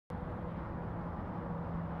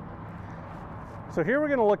So here we're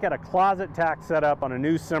going to look at a closet tack setup on a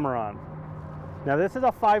new Cimarron. Now this is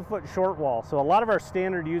a 5-foot short wall, so a lot of our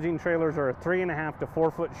standard using trailers are a 3.5 to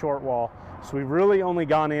 4-foot short wall, so we've really only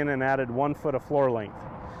gone in and added 1 foot of floor length.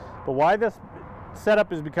 But why this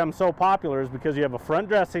setup has become so popular is because you have a front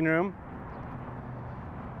dressing room,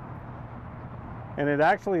 and it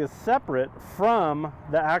actually is separate from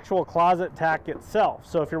the actual closet tack itself.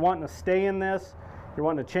 So if you're wanting to stay in this, you're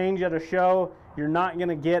wanting to change at a show, you're not going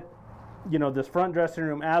to get, you know, this front dressing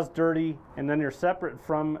room as dirty, and then you're separate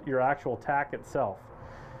from your actual tack itself.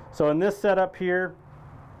 So in this setup here,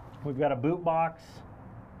 we've got a boot box,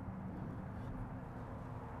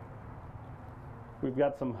 we've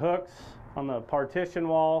got some hooks on the partition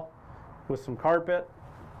wall with some carpet,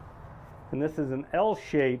 and this is an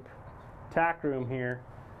L-shape tack room here.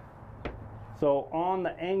 So on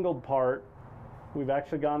the angled part, we've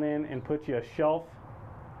actually gone in and put you a shelf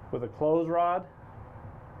with a clothes rod.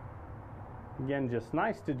 Again, just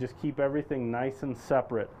nice to just keep everything nice and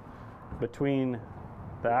separate between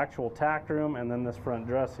the actual tack room and then this front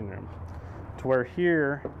dressing room. To where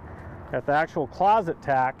here at the actual closet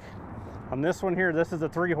tack, on this one here, this is a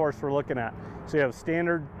 3-horse we're looking at. So you have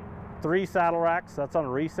standard 3 saddle racks. That's on a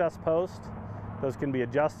recess post. Those can be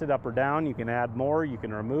adjusted up or down. You can add more, you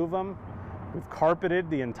can remove them. We've carpeted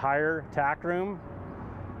the entire tack room.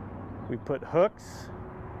 We put hooks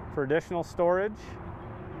for additional storage.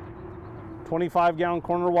 25-gallon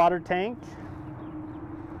corner water tank.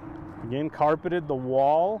 Again, carpeted the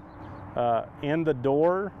wall and the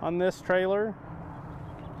door on this trailer.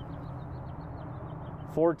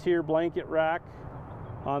 4-tier blanket rack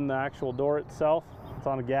on the actual door itself. It's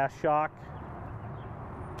on a gas shock.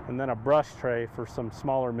 And then a brush tray for some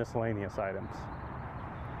smaller miscellaneous items.